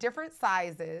come in different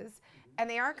sizes. And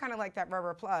they are kind of like that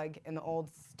rubber plug in the old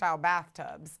style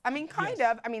bathtubs. I mean, kind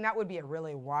of. I mean, that would be a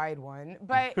really wide one.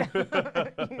 But,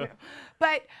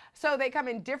 but so they come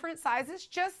in different sizes,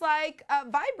 just like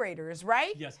vibrators,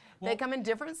 right? Yes. They Well- come in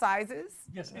different sizes.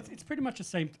 Yes, it's pretty much the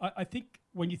same. I think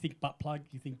when you think butt plug,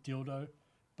 you think dildo,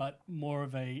 but more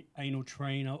of a anal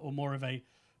trainer, or more of a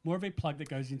plug that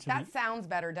goes into That sounds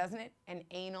better, doesn't it? An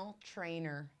anal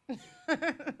trainer.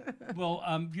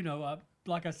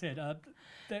 like I said,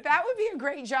 That would be a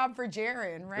great job for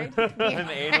Jaron, right? An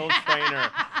anal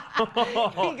trainer.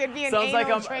 He could be an sounds like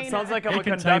anal I'm trainer. sounds like I'm a He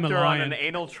can tame a conductor on lion. an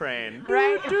anal train.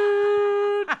 Right?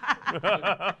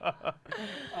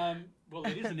 Well,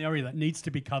 it is an area that needs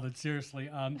to be covered seriously.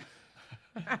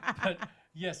 But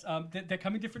yes, they're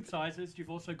coming different sizes. You've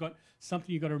also got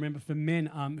something you've got to remember for men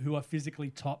who are physically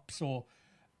tops or,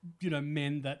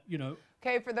 men that,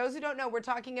 Okay, for those who don't know, we're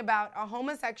talking about a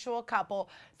homosexual couple.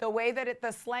 The way that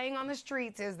the slang on the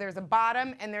streets is there's a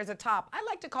bottom and there's a top. I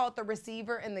like to call it the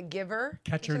receiver and the giver.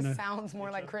 Catcher it and just the sounds more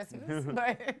like Christmas.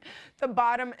 But the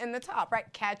bottom and the top, right?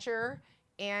 Catcher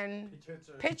and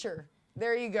pitcher.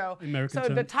 There you go. American so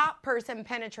the term. top person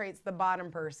penetrates the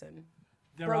bottom person.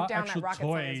 there Broke are down that actual rocket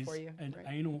science toys for you, and right.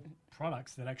 anal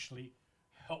products that actually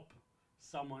help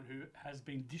someone who has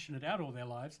been dishing it out all their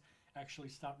lives actually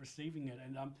start receiving it.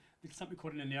 And it's something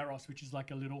called an aneros, which is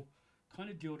like a little kind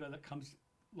of dildo that comes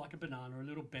like a banana, a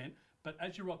little bent. But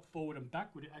as you rock forward and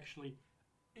backward, it actually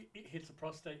it hits the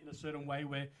prostate in a certain way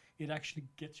where it actually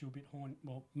gets you a bit horny.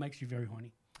 Well, makes you very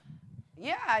horny.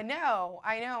 Yeah, I know.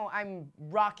 I'm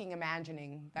rocking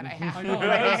imagining that I have. I know.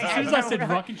 As soon as I said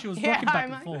rocking, she was rocking back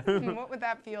and forth. What would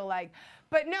that feel like?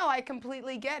 But no, I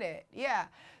completely get it. Yeah.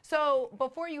 So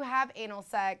before you have anal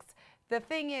sex, the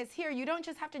thing is here, you don't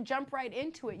just have to jump right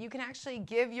into it. You can actually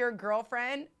give your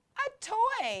girlfriend a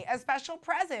toy, a special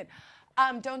present.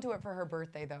 Don't do it for her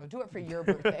birthday, though. Do it for your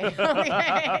birthday.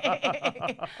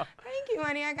 Okay? Thank you,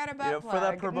 honey. I got a butt plug. For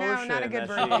that promotion No, not a good that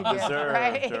birthday she gift, deserved,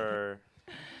 right? or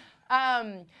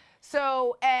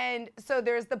So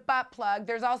there's the butt plug.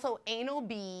 There's also anal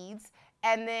beads.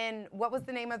 And then what was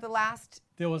the name of the last?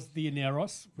 There was the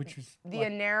aneros, which was The like,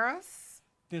 aneros.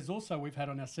 There's also, we've had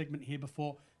on our segment here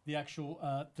before, the actual,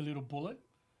 the little bullet.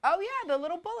 Oh yeah, the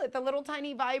little bullet, the little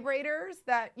tiny vibrators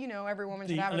that every woman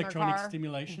should The have in their electronic car.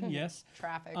 stimulation, yes.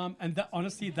 Traffic. And that,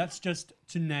 honestly, that's just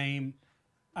to name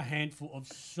a handful of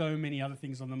so many other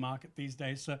things on the market these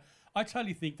days. So I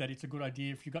totally think that it's a good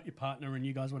idea if you've got your partner and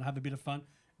you guys want to have a bit of fun,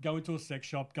 go into a sex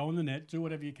shop, go on the net, do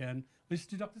whatever you can, listen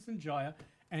to Dr. Sanjaya,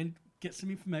 and get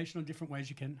some information on different ways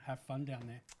you can have fun down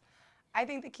there. I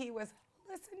think the key was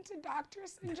listen to Dr.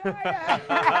 Sanjaya.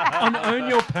 And own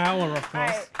your power, of course.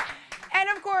 Right. And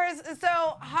of course,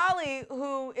 so Holly,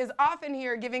 who is often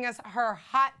here giving us her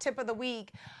hot tip of the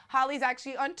week, Holly's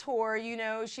actually on tour.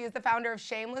 She is the founder of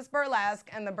Shameless Burlesque,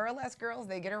 and the burlesque girls,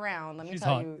 they get around. Let me She's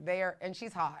tell hot. you, and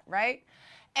she's hot, right?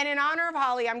 And in honor of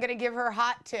Holly, I'm going to give her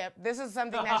hot tip. This is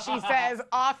something that she says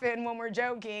often when we're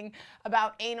joking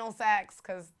about anal sex,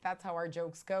 because that's how our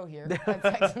jokes go here at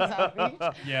Sex and South Beach.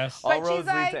 Yes. all But roads she's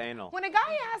lead like, to anal. when a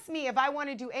guy asks me if I want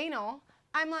to do anal,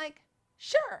 I'm like,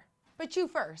 sure, but you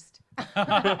first. And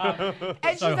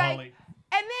she's So like, Holly.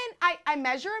 and then I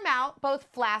measure him out, both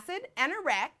flaccid and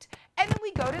erect, and then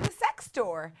we go to the sex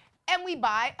store and we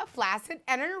buy a flaccid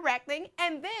and an erect thing,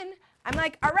 and then I'm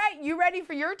like, all right, you ready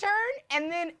for your turn? And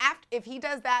then if he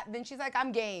does that, then she's like,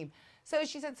 I'm game. So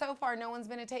she said, so far, no one's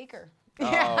been a taker.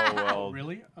 Oh, well.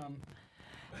 Really?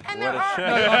 And there What a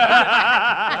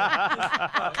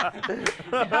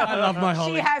I love my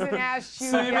Holly. She hasn't asked you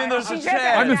So you mean yet. there's She a just chance?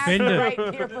 hasn't I'm asked the offended.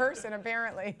 right here person,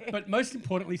 apparently. But most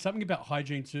importantly, something about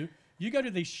hygiene too. You go to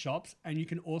these shops and you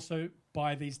can also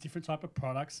buy these different type of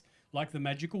products like the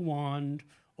magical wand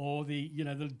or the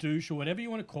the douche or whatever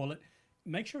you want to call it.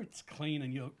 Make sure it's clean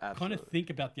and you kind of Absolutely. think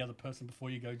about the other person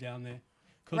before you go down there,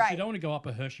 because Right. you don't want to go up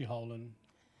a Hershey hole and.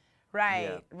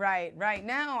 Right.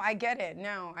 No, I get it.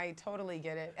 No, I totally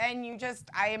get it. And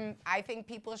I think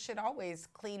people should always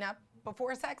clean up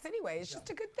before sex anyway. It's just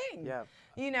a good thing. Yeah.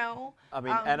 I I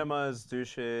mean, enemas,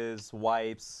 douches,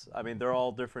 wipes. I mean, they're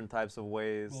all different types of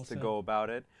ways Well to said. go about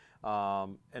it.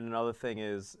 And another thing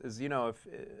is if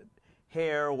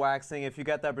hair waxing, if you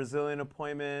got that Brazilian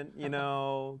appointment,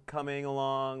 coming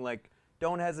along, like,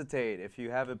 don't hesitate. If you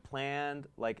have it planned,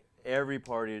 like, every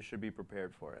party should be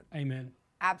prepared for it. Amen.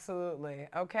 Absolutely.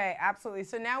 Okay, absolutely.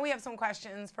 So now we have some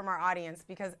questions from our audience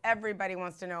because everybody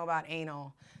wants to know about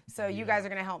anal. So you guys are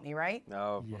going to help me, right?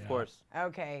 Oh, Yeah. of course.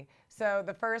 Okay. So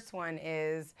the first one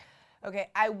is,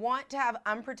 I want to have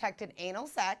unprotected anal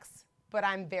sex, but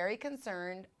I'm very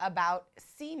concerned about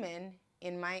semen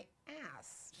in my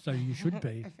ass. So you should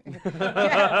be.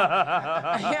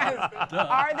 Yes.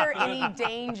 Are there any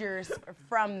dangers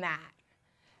from that?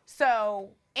 So,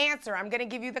 answer, I'm going to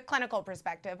give you the clinical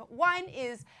perspective. One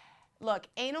is, look,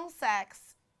 anal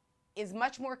sex is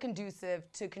much more conducive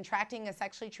to contracting a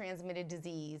sexually transmitted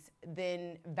disease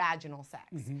than vaginal sex.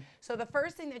 So the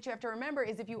first thing that you have to remember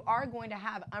is if you are going to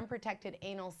have unprotected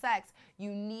anal sex,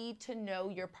 you need to know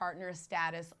your partner's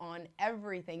status on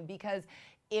everything, because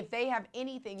if they have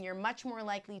anything, you're much more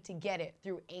likely to get it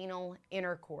through anal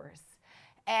intercourse.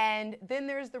 And then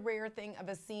there's the rare thing of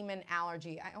a semen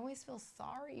allergy. I always feel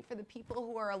sorry for the people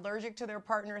who are allergic to their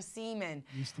partner's semen.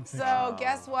 So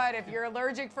guess what? If you're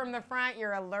allergic from the front,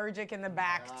 you're allergic in the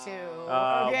back too.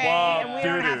 Okay? And we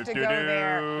don't have to go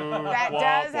there. That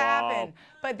does happen.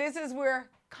 But this is where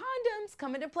condoms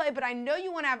come into play, but I know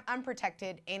you want to have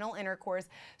unprotected anal intercourse.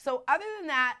 So other than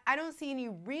that, I don't see any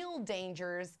real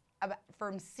dangers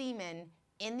from semen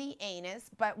in the anus,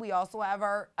 but we also have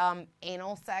our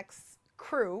anal sex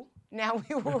crew. Now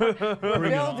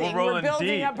we're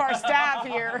building up our staff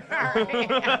here.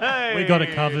 We got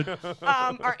it covered.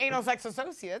 Our anal sex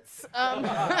associates.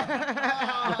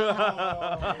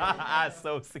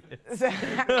 Associates.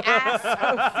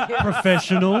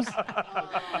 Professionals.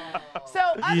 So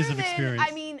Years other of than, experience.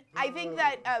 I mean, I think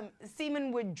that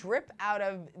semen would drip out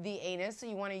of the anus, so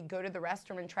you want to go to the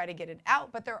restroom and try to get it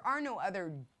out, but there are no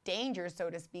other dangers, so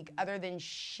to speak, other than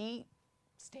sheet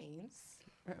stains.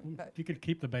 But You could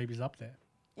keep the babies up there.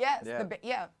 yes,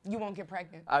 Yeah. you won't get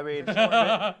pregnant. I mean,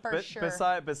 For sure.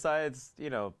 besides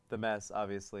the mess,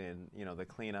 obviously, and the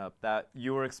cleanup, that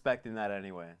you were expecting that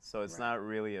anyway. So it's not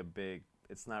really a big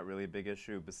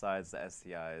issue besides the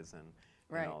STIs and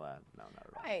all that. No, not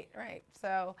at all. Right.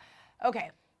 So, okay.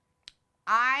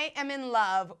 I am in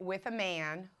love with a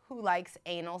man who likes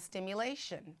anal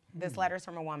stimulation. This letter's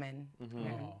from a woman.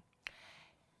 Oh.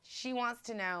 She wants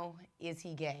to know, is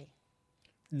he gay?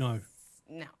 No.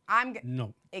 No.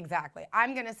 No. Exactly.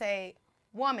 I'm going to say,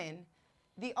 woman,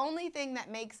 the only thing that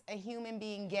makes a human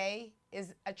being gay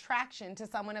is attraction to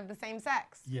someone of the same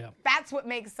sex. Yeah. That's what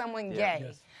makes someone gay.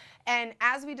 Yes. And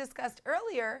as we discussed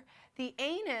earlier, the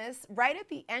anus, right at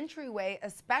the entryway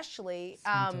especially,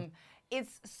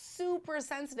 it's super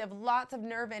sensitive, lots of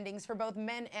nerve endings for both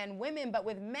men and women. But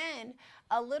with men,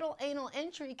 a little anal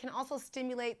entry can also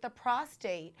stimulate the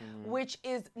prostate, which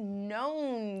is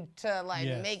known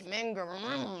to make men go.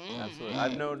 Absolutely.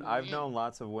 I've known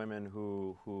lots of women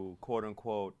who quote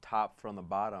unquote top from the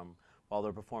bottom while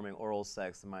they're performing oral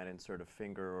sex. They might insert a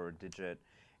finger or a digit,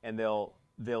 and they'll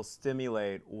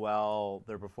stimulate while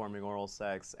they're performing oral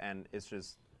sex, and it's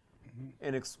just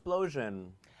an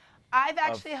explosion. I've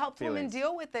actually helped women feelings.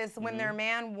 deal with this when their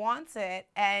man wants it,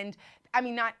 and I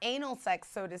mean, not anal sex,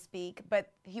 so to speak,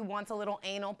 but he wants a little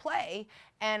anal play.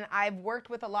 And I've worked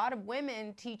with a lot of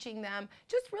women teaching them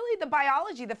just really the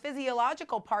biology, the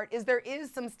physiological part is there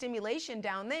is some stimulation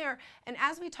down there. And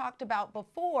as we talked about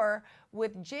before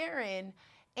with Jaren,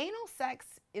 anal sex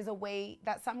is a way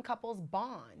that some couples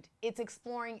bond. It's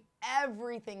exploring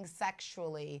everything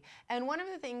sexually. And one of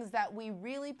the things that we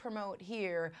really promote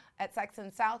here at Sex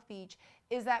in South Beach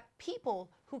is that people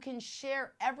who can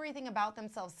share everything about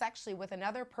themselves sexually with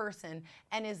another person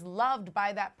and is loved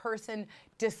by that person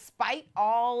despite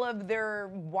all of their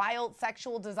wild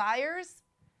sexual desires,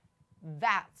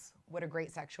 that's what a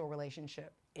great sexual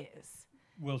relationship is.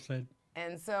 Well said.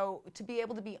 And so to be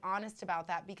able to be honest about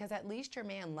that, because at least your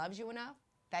man loves you enough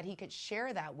that he could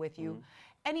share that with you.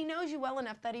 And he knows you well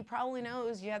enough that he probably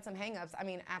knows you had some hangups. I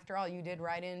mean, after all, you did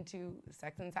ride into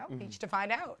Sex in South Beach to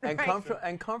find out. And,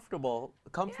 right? comfortable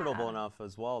enough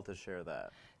as well to share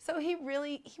that. So he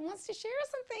wants to share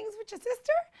some things with your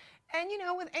sister. And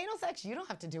with anal sex, you don't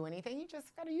have to do anything. You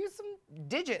just got to use some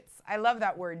digits. I love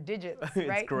that word, digits,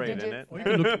 right? It's great, digits. isn't it? Or you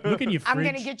can look in your fridge. I'm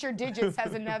going to get your digits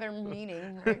has another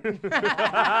meaning. Right?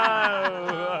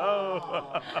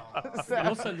 You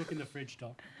also look in the fridge,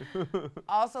 Doc.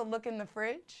 Also look in the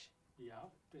fridge. Yeah,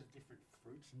 there's different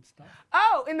fruits and stuff.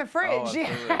 Oh, in the fridge.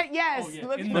 absolutely. Yes, Oh, yeah,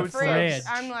 look in in the the fridge. fridge.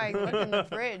 I'm like, look in the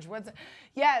fridge. What's it?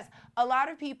 Yes, a lot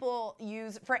of people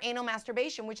use for anal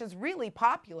masturbation, which is really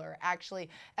popular actually,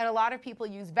 and a lot of people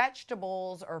use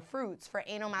vegetables or fruits for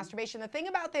anal masturbation. The thing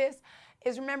about this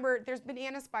is, remember, there's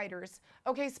banana spiders.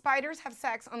 Okay, spiders have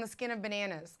sex on the skin of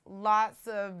bananas. Lots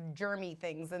of germy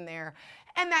things in there,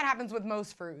 and that happens with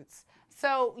most fruits.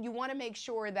 So you want to make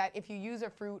sure that if you use a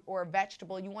fruit or a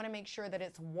vegetable, you want to make sure that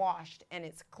it's washed and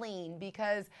it's clean,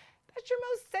 because that's your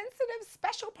most sensitive,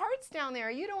 special parts down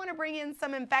there. You don't want to bring in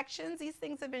some infections. These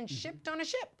things have been shipped on a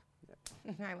ship.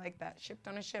 I like that, shipped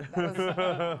on a ship. That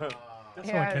was, That's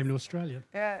how I came to Australia.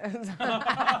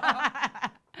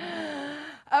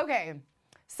 Okay,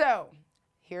 so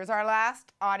here's our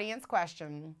last audience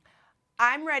question.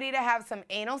 I'm ready to have some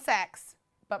anal sex,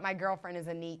 but my girlfriend is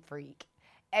a neat freak,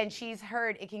 and she's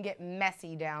heard it can get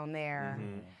messy down there.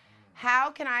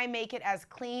 How can I make it as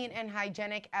clean and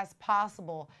hygienic as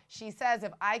possible? She says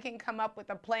if I can come up with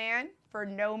a plan for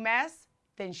no mess,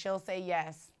 then she'll say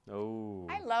yes. Oh.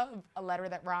 I love a letter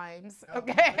that rhymes,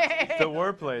 okay? The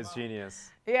wordplay is genius.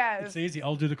 Yes. It's easy.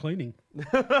 I'll do the cleaning. Yes.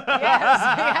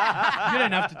 Yeah. You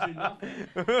don't have to do nothing.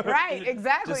 Right,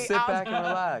 exactly. Just sit back and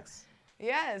relax.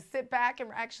 Yes, sit back and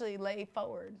actually lay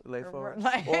forward. Lay Or, forward.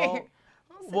 like-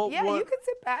 Well, yeah, what- you could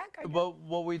sit back. I guess. But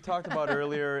what we talked about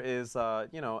earlier is,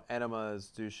 enemas,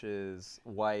 douches,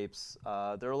 wipes.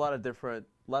 There are a lot of different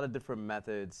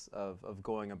methods of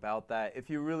going about that. If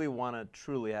you really want to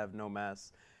truly have no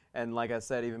mess, and like I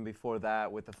said, even before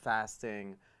that, with the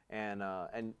fasting and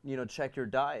check your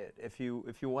diet. If you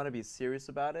want to be serious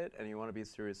about it, and you want to be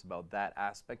serious about that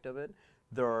aspect of it,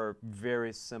 there are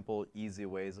very simple, easy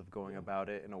ways of going about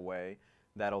it in a way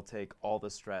that'll take all the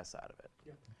stress out of it.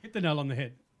 Hit the nail on the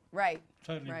head. Right.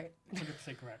 Totally. Right.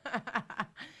 100% correct.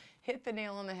 Hit the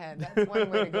nail on the head. That's one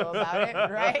way to go about it,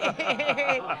 right?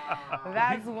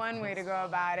 That's one way to go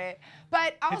about it.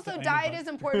 But also, diet is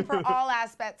important for all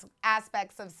aspects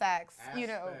of sex. You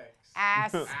know,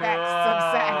 aspects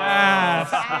of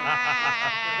sex.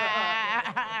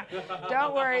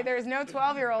 Don't worry, there's no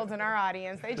 12-year-olds in our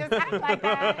audience. They just act like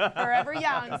that. Forever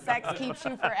young. Sex keeps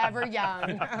you forever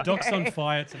young. Doc's on okay?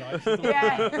 fire tonight.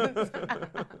 Yes.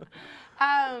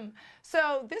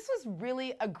 So this was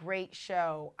really a great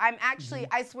show. I'm actually,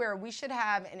 I swear, we should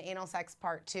have an anal sex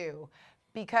part 2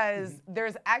 because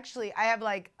there's actually, I have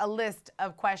like a list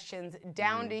of questions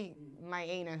down to my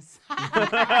anus.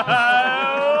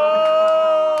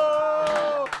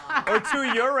 Or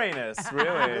to Uranus,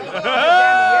 really.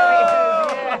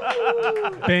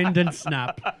 Bend and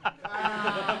snap.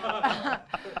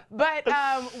 But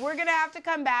we're going to have to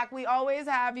come back. We always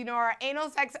have, our anal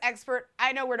sex expert.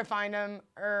 I know where to find him.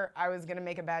 Or I was going to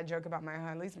make a bad joke about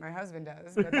at least my husband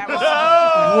does. But that was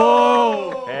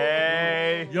Whoa!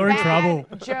 Hey. You're in bad trouble.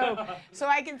 joke. So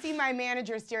I can see my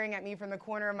manager staring at me from the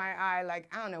corner of my eye like,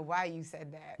 I don't know why you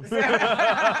said that.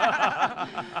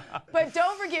 But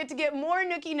don't forget to get more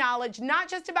Nookie knowledge, not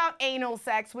just about anal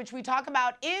sex, which we talk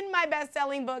about in my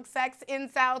best-selling book, Sex in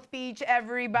South Beach,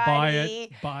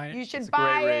 everybody. Buy it. You should It's a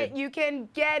buy great it. read. You can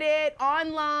get it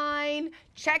online.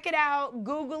 Check it out.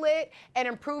 Google it and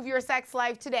improve your sex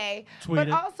life today. Tweet but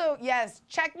it. also, yes,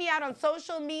 check me out on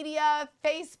social media,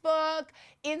 Facebook,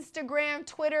 Instagram,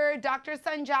 Twitter, Dr.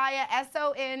 Sanjaya,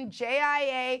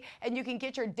 Sonjia, and you can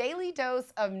get your daily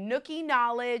dose of Nookie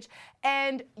knowledge,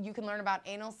 and you can learn about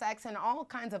anal sex and all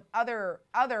kinds of other,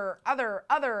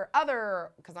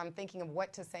 because I'm thinking of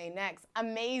what to say next,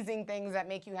 amazing things that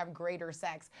make you have greater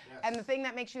sex. And the thing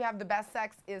that makes you have the best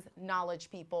sex is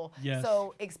knowledge, people. Yes.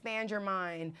 So expand your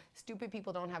mind. Stupid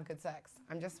people don't have good sex.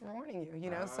 I'm just warning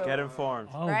you, So, Get informed.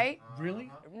 Oh, right?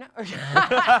 Really? No. What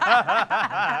have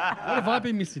I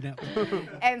been missing out?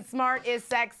 And smart is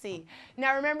sexy.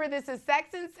 Now remember, this is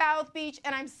Sex in South Beach,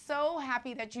 and I'm so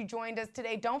happy that you joined us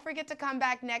today. Don't forget to come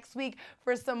back next week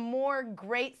for some more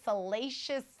great,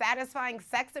 salacious, satisfying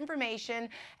sex information.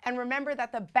 And remember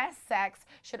that the best sex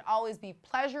should always be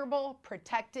pleasurable,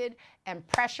 protected, and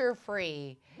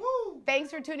pressure-free.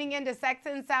 Thanks for tuning in to Sex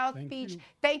in South Beach. you.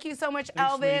 Thank you so much,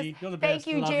 Thanks, Elvis. sweetie. You're the Thank best.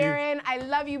 you, Love you. Jaren. I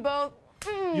love you both.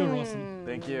 You're awesome.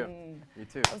 Thank you. You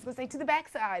too. I was going to say to the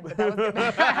backside, but that was good.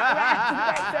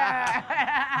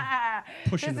 Backside.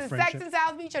 Pushing This the is Sex friendship. in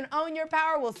South Beach and Own Your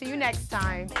Power. We'll see you next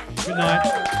time. Good night.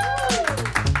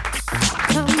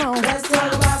 Come on, let's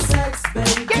talk about sex,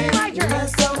 baby. Give me my drink.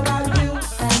 Let's talk about you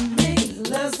and me.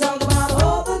 Let's talk about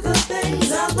all the good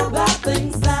things and the bad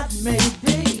things that may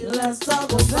be. Let's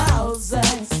talk about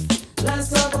sex. Let's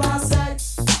talk about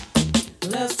sex.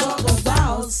 Let's talk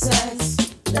about sex.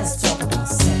 Let's talk